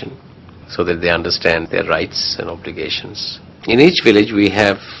education so that they understand their rights and obligations. In each village we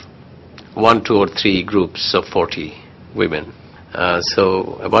have 1, 2 or 3 groups of 40 women.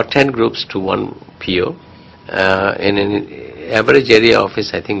 So about 10 groups to 1 PO. In an average area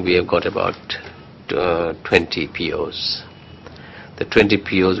office, I think we have got about 20 POs. The 20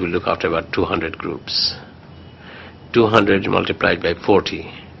 POs will look after about 200 groups. 200 multiplied by 40,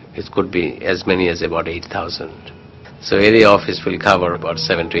 it could be as many as about 8,000. So area office will cover about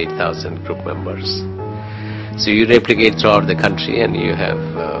 7,000 to 8,000 group members. So you replicate throughout the country and you have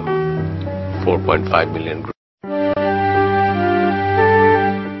 4.5 million groups.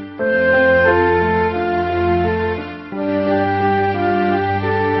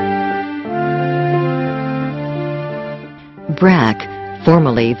 BRAC,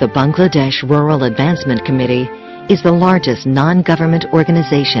 formerly the Bangladesh Rural Advancement Committee, is the largest non-government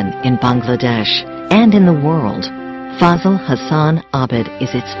organization in Bangladesh and in the world. Fazl Hassan Abed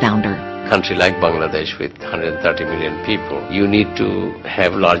is its founder. A country like Bangladesh with 130 million people, you need to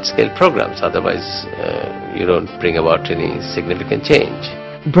have large-scale programs, otherwise you don't bring about any significant change.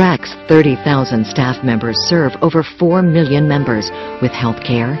 BRAC's 30,000 staff members serve over 4 million members with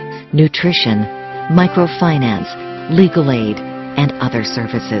healthcare, nutrition, microfinance, legal aid, and other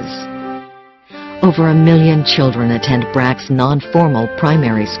services. Over 1 million children attend BRAC's non-formal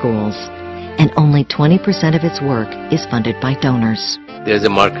primary schools, and only 20% of its work is funded by donors. There's a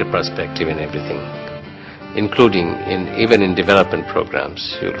market perspective in everything. including even in development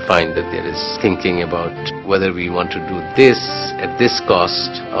programs. You'll find that there is thinking about whether we want to do this at this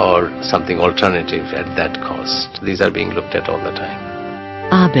cost or something alternative at that cost. These are being looked at all the time.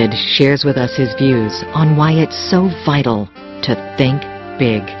 Abed shares with us his views on why it's so vital to think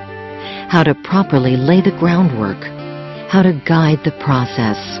big, how to properly lay the groundwork, how to guide the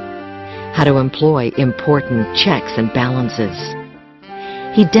process, how to employ important checks and balances.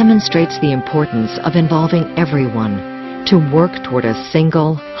 He demonstrates the importance of involving everyone to work toward a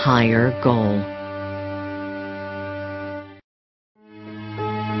single, higher goal.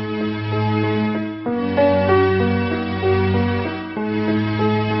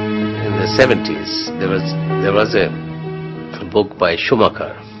 In the 70s, there was a book by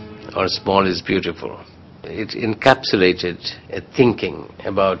Schumacher, or Small is Beautiful. It encapsulated a thinking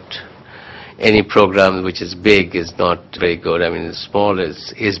about any program which is big is not very good. I mean, small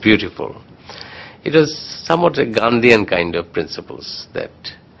is beautiful. It was somewhat a Gandhian kind of principles that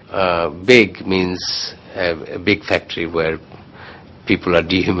big means a big factory where people are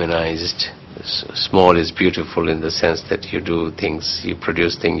dehumanized. Small is beautiful in the sense that you do things, you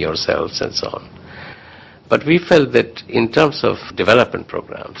produce things yourselves and so on. But we felt that in terms of development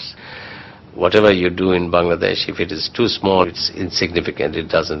programs, whatever you do in Bangladesh, if it is too small, it's insignificant, it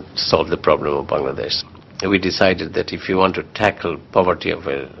doesn't solve the problem of Bangladesh. We decided that if you want to tackle poverty of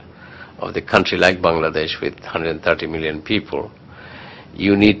the country like Bangladesh with 130 million people,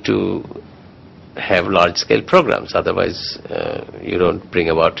 you need to have large-scale programs, otherwise you don't bring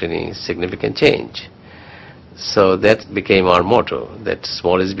about any significant change. So that became our motto, that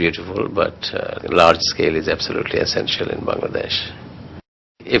small is beautiful, but large scale is absolutely essential in Bangladesh.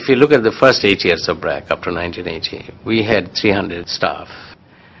 If you look at the first 8 years of BRAC, up to 1980, we had 300 staff.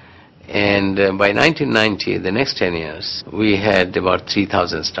 And by 1990, the next 10 years, we had about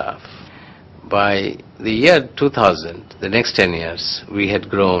 3,000 staff. By the year 2000, the next 10 years, we had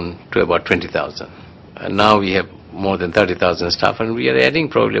grown to about 20,000. And now we have more than 30,000 staff, and we are adding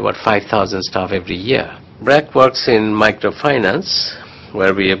probably about 5,000 staff every year. BRAC works in microfinance,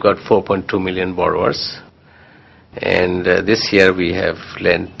 where we have got 4.2 million borrowers. And this year we have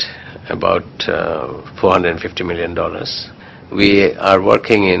lent about $450 million. We are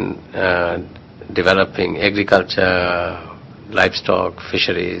working in developing agriculture, livestock,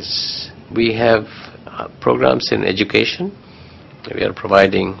 fisheries. We have programs in education. We are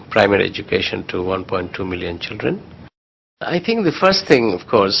providing primary education to 1.2 million children. I think the first thing, of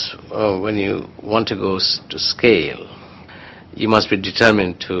course, when you want to go to scale, you must be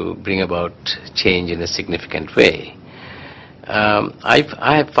determined to bring about change in a significant way. I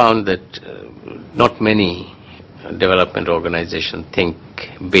have found that not many development organizations think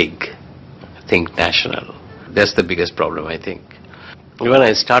big, think national. That's the biggest problem, I think. When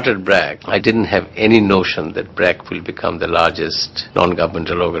I started BRAC, I didn't have any notion that BRAC will become the largest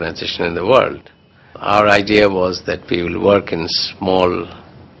non-governmental organization in the world. Our idea was that we will work in small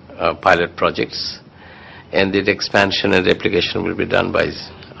pilot projects, and the expansion and replication will be done by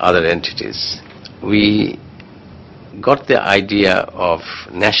other entities. We got the idea of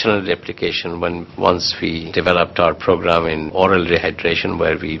national replication once we developed our program in oral rehydration,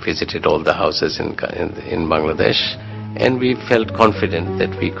 where we visited all the houses in Bangladesh, and we felt confident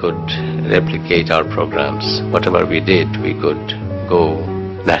that we could replicate our programs. Whatever we did, we could go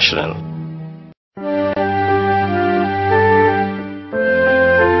national.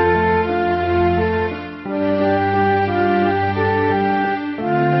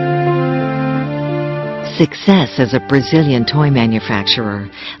 Success as a Brazilian toy manufacturer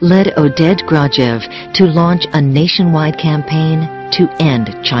led Oded Grajev to launch a nationwide campaign to end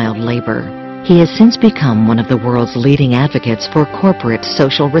child labor. He has since become one of the world's leading advocates for corporate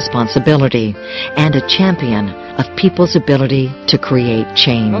social responsibility and a champion of people's ability to create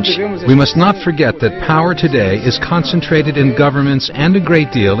change. We must not forget that power today is concentrated in governments and a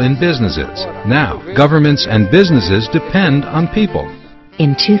great deal in businesses. Now, governments and businesses depend on people.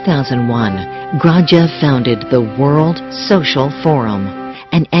 In 2001, Grajev founded the World Social Forum,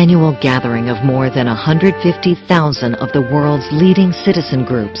 an annual gathering of more than 150,000 of the world's leading citizen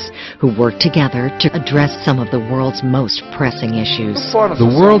groups who work together to address some of the world's most pressing issues.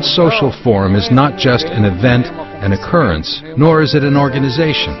 The World Social Forum is not just an event, an occurrence, nor is it an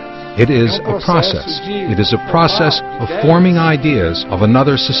organization. It is a process. It is a process of forming ideas of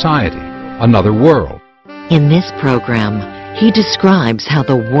another society, another world. In this program, he describes how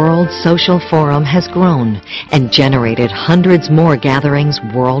the World Social Forum has grown and generated hundreds more gatherings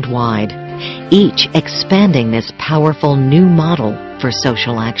worldwide, each expanding this powerful new model for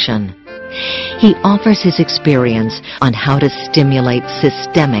social action. He offers his experience on how to stimulate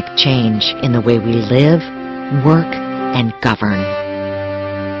systemic change in the way we live, work, and govern.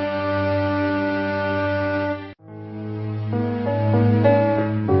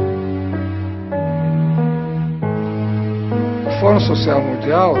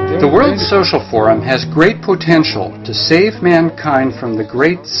 The World Social Forum has great potential to save mankind from the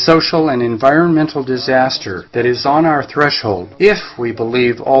great social and environmental disaster that is on our threshold if we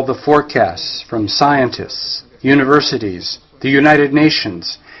believe all the forecasts from scientists, universities, the United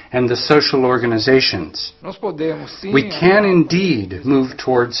Nations, and the social organizations. We can indeed move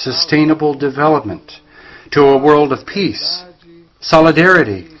towards sustainable development, to a world of peace,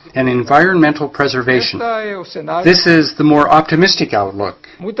 solidarity, and environmental preservation. This is the more optimistic outlook.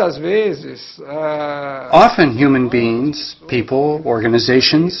 Often human beings, people,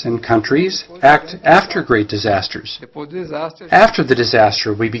 organizations, and countries act after great disasters. After the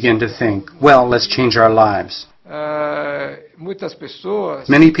disaster, we begin to think, well, let's change our lives.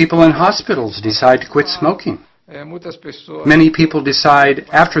 Many people in hospitals decide to quit smoking. Many people decide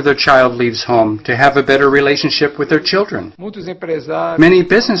after their child leaves home to have a better relationship with their children. Many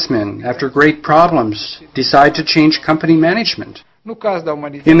businessmen, after great problems, decide to change company management.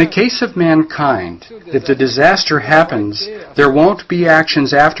 In the case of mankind, if the disaster happens, there won't be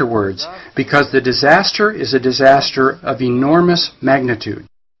actions afterwards because the disaster is a disaster of enormous magnitude.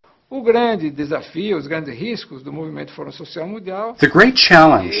 The great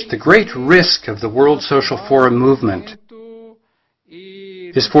challenge, the great risk of the World Social Forum movement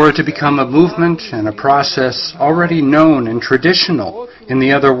is for it to become a movement and a process already known and traditional in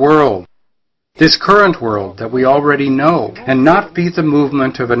the other world, this current world that we already know, and not be the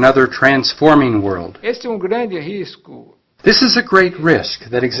movement of another transforming world. This is a great risk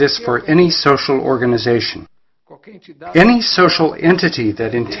that exists for any social organization. Any social entity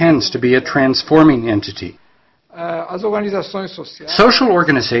that intends to be a transforming entity. Social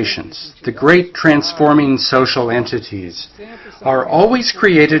organizations, the great transforming social entities, are always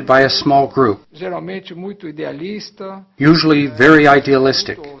created by a small group, usually very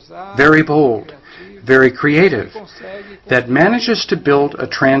idealistic, very bold, very creative, that manages to build a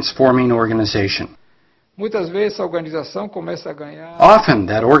transforming organization. Often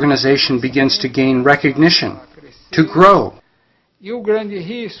that organization begins to gain recognition, to grow.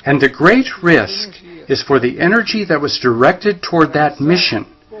 And the great risk is for the energy that was directed toward that mission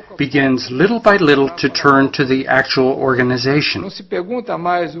begins little by little to turn to the actual organization.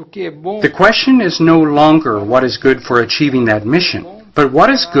 The question is no longer what is good for achieving that mission, but what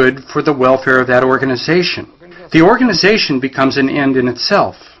is good for the welfare of that organization. The organization becomes an end in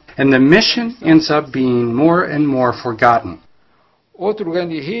itself, and the mission ends up being more and more forgotten.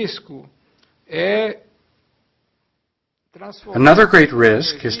 Another great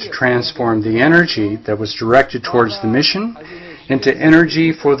risk is to transform the energy that was directed towards the mission into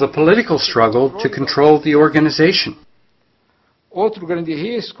energy for the political struggle to control the organization.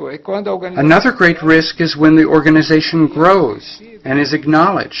 Another great risk is when the organization grows and is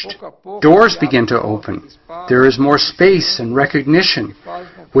acknowledged. Doors begin to open. There is more space and recognition,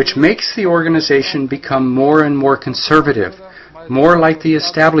 which makes the organization become more and more conservative, more like the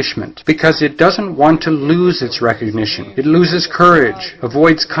establishment, because it doesn't want to lose its recognition. It loses courage,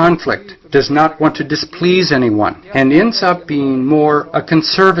 avoids conflict, does not want to displease anyone, and ends up being more a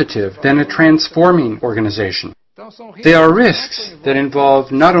conservative than a transforming organization. They are risks that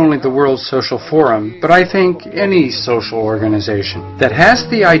involve not only the World Social Forum, but I think any social organization that has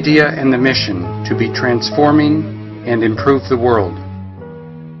the idea and the mission to be transforming and improve the world.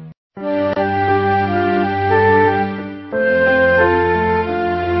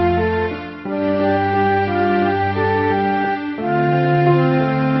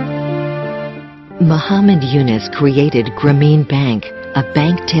 Muhammad Yunus created Grameen Bank, a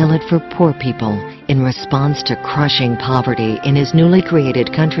bank tailored for poor people in response to crushing poverty in his newly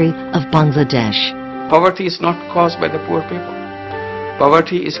created country of Bangladesh. Poverty is not caused by the poor people.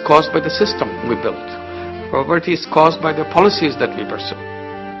 Poverty is caused by the system we built. Poverty is caused by the policies that we pursue.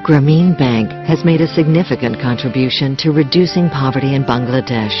 Grameen Bank has made a significant contribution to reducing poverty in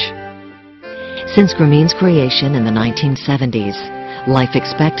Bangladesh. Since Grameen's creation in the 1970s, life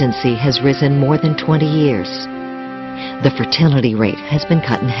expectancy has risen more than 20 years. The fertility rate has been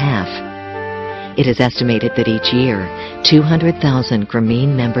cut in half. It is estimated that each year, 200,000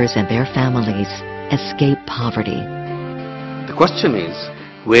 Grameen members and their families escape poverty. The question is,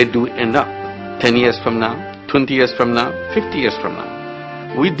 where do we end up? 10 years from now, 20 years from now, 50 years from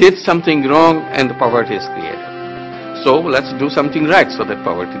now? We did something wrong and the poverty is created. So let's do something right so that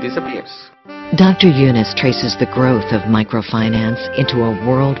poverty disappears. Dr. Yunus traces the growth of microfinance into a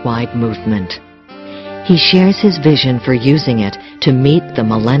worldwide movement. He shares his vision for using it to meet the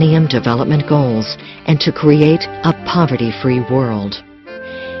Millennium Development Goals and to create a poverty-free world.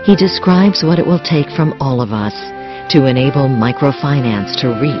 He describes what it will take from all of us to enable microfinance to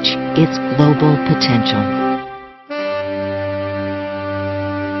reach its global potential.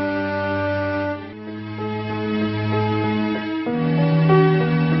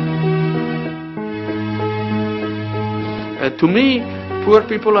 To me, poor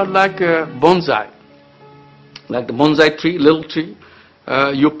people are like a bonsai. Like the bonsai tree, little tree.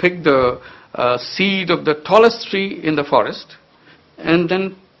 You pick the seed of the tallest tree in the forest and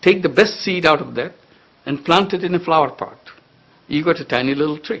then take the best seed out of that and plant it in a flower pot. You got a tiny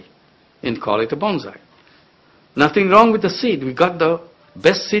little tree and call it a bonsai. Nothing wrong with the seed. We got the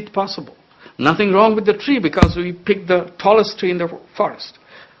best seed possible. Nothing wrong with the tree because we picked the tallest tree in the forest.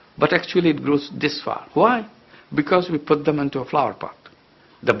 But actually it grows this far. Why? Because we put them into a flower pot,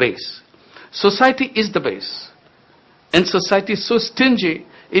 the base. Society is the base. And society is so stingy,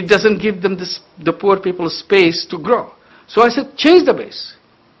 it doesn't give them the poor people space to grow. So I said, change the base.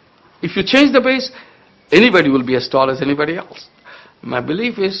 If you change the base, anybody will be as tall as anybody else. My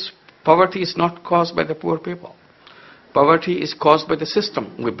belief is poverty is not caused by the poor people. Poverty is caused by the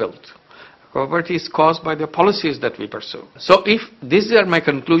system we built. Poverty is caused by the policies that we pursue. So if these are my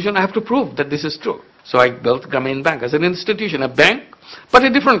conclusion, I have to prove that this is true. So I built Grameen Bank as an institution, a bank, but a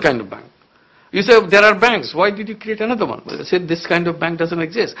different kind of bank. You say, there are banks, why did you create another one? Well, I said, this kind of bank doesn't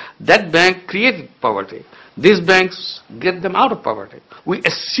exist. That bank created poverty. These banks get them out of poverty. We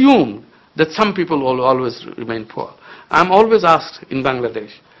assume that some people will always remain poor. I'm always asked in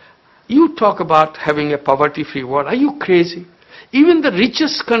Bangladesh, you talk about having a poverty-free world, are you crazy? Even the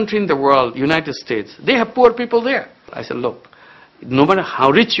richest country in the world, United States, they have poor people there. I said, look, no matter how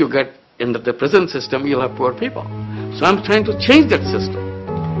rich you get in the present system, you'll have poor people. So I'm trying to change that system.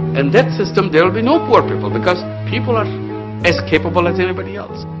 And that system, there will be no poor people because people are as capable as anybody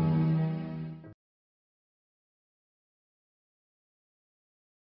else.